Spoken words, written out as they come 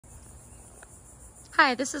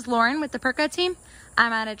Hi, this is Lauren with the Perco team.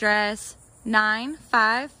 I'm at address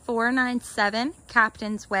 95497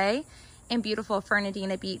 Captain's Way in beautiful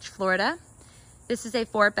Fernandina Beach, Florida. This is a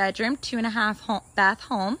 4-bedroom, 2.5 bath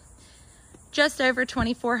home, just over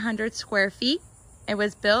 2,400 square feet. It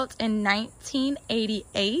was built in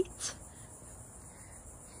 1988.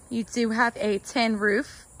 You do have a tin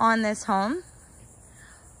roof on this home.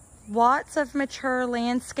 Lots of mature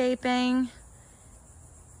landscaping.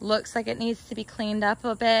 Looks like it needs to be cleaned up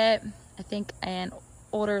a bit. I think an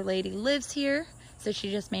older lady lives here, so she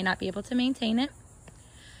just may not be able to maintain it.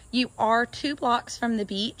 You are 2 blocks from the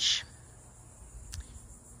beach.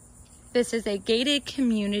 This is a gated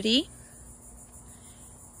community.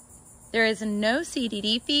 There is no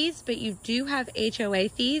CDD fees, but you do have HOA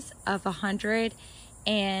fees of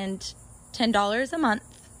 $110 a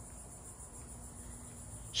month.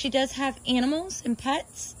 She does have animals and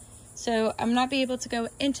pets. So I'm not be able to go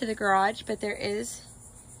into the garage, but there is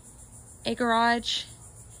a garage.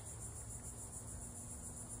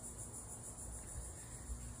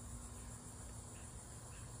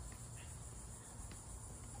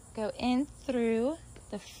 Go in through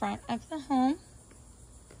the front of the home.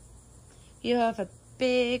 You have a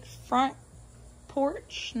big front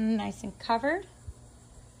porch, nice and covered.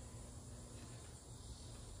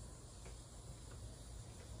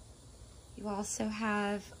 You also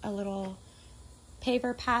have a little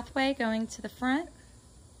paver pathway going to the front.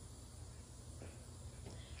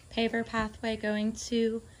 Paver pathway going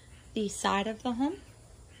to the side of the home.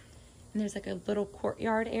 And there's like a little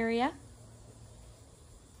courtyard area.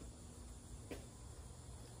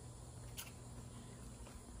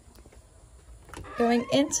 Going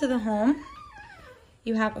into the home,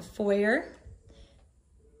 you have a foyer.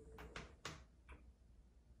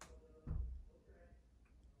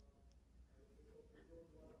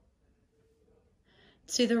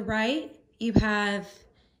 To the right, you have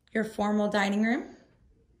your formal dining room.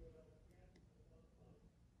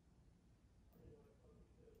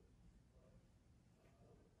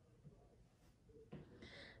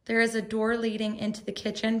 There is a door leading into the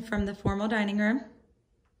kitchen from the formal dining room.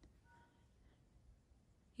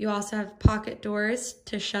 You also have pocket doors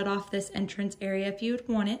to shut off this entrance area if you would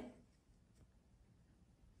want it.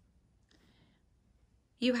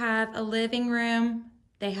 You have a living room.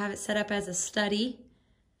 They have it set up as a study.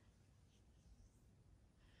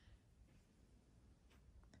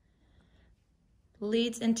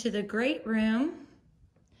 Leads into the great room.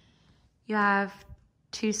 You have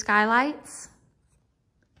 2 skylights,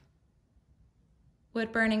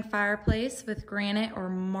 wood burning fireplace with granite or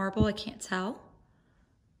marble, I can't tell.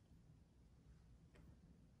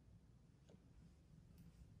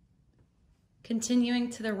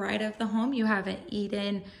 Continuing to the right of the home, you have an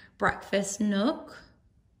eat-in breakfast nook.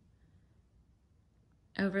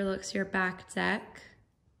 Overlooks your back deck.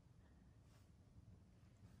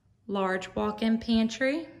 Large walk-in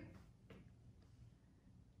pantry,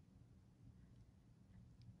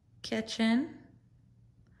 kitchen,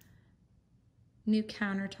 new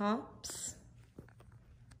countertops,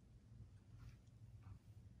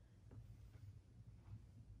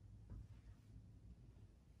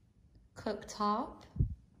 cooktop,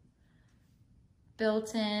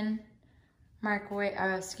 built-in microwave,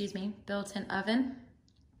 built-in oven.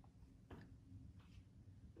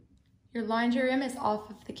 Your laundry room is off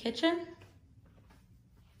of the kitchen.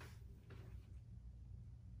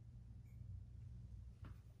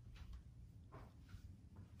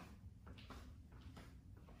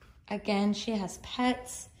 Again, she has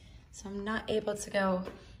pets, so I'm not able to go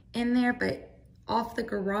in there, but off the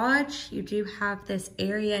garage, you do have this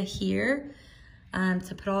area here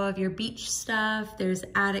to put all of your beach stuff. There's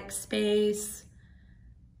attic space.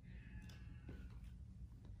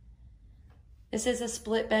 This is a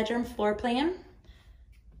split bedroom floor plan.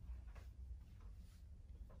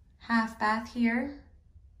 Half bath here.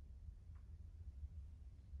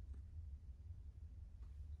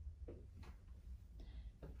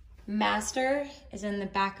 Master is in the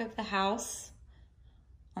back of the house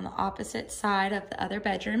on the opposite side of the other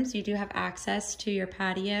bedrooms. You do have access to your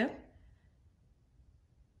patio.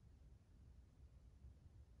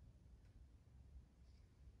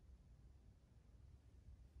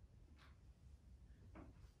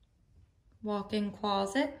 Walk-in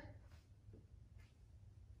closet.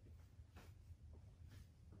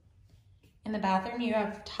 In the bathroom, you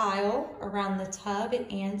have tile around the tub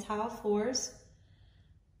and tile floors.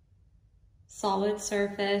 Solid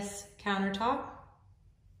surface countertop.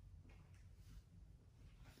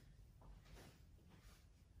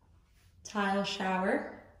 Tile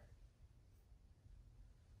shower.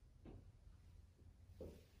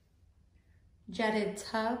 Jetted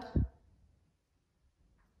tub.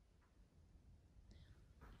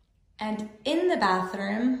 And in the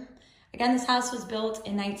bathroom, again, this house was built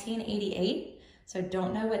in 1988, so I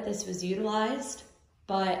don't know what this was utilized,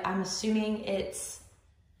 but I'm assuming it's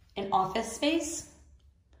an office space,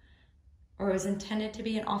 or it was intended to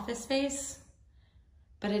be an office space,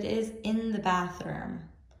 but it is in the bathroom.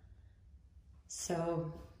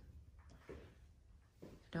 So,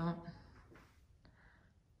 don't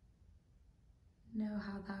know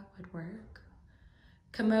how that would work.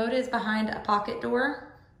 Commode is behind a pocket door.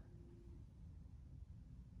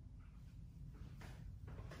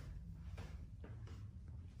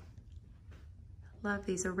 Love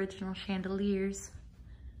these original chandeliers.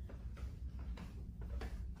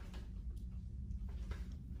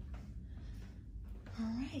 All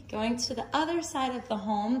right, going to the other side of the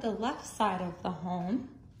home, the left side of the home.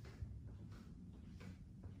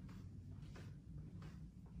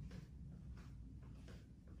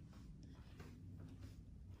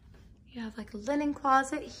 You have like a linen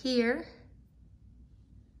closet here.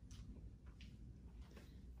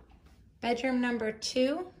 Bedroom number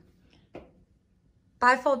 2.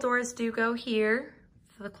 Bifold doors do go here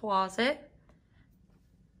for the closet.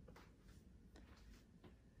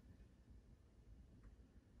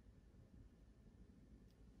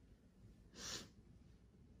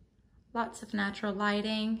 Lots of natural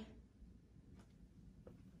lighting.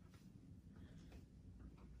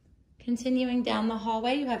 Continuing down the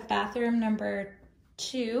hallway, you have bathroom number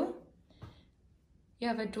 2. You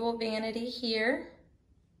have a dual vanity here.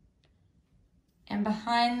 And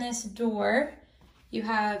behind this door, you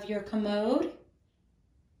have your commode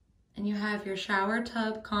and you have your shower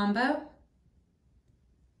tub combo.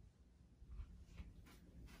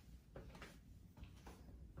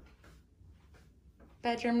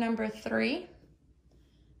 Bedroom number 3,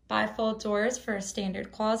 bifold doors for a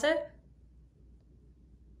standard closet.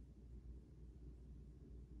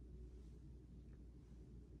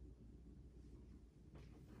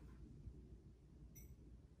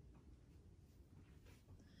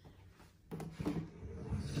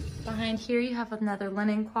 Behind here you have another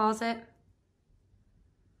linen closet.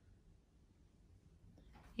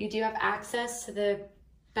 You do have access to the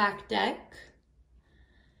back deck.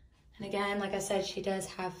 And again, like I said, she does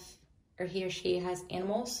have, or he or she has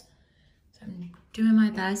animals. So I'm doing my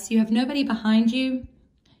best. You have nobody behind you.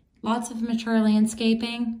 Lots of mature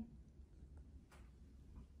landscaping.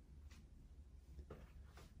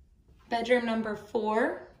 Bedroom number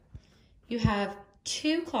 4. You have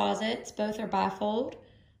 2 closets. Both are bifold,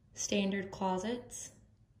 standard closets.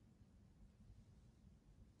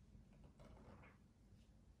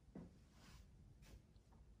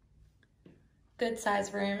 Good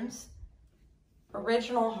size rooms.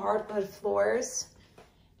 Original hardwood floors.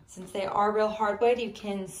 Since they are real hardwood, you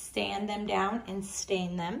can sand them down and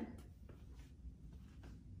stain them.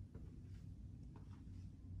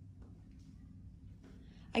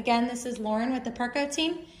 Again, this is Lauren with the Perko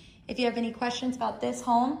team. If you have any questions about this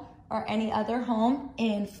home or any other home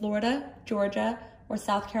in Florida, Georgia, or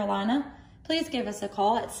South Carolina, please give us a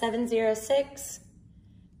call at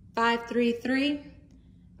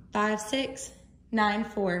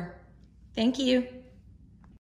 706-533-5694. Thank you.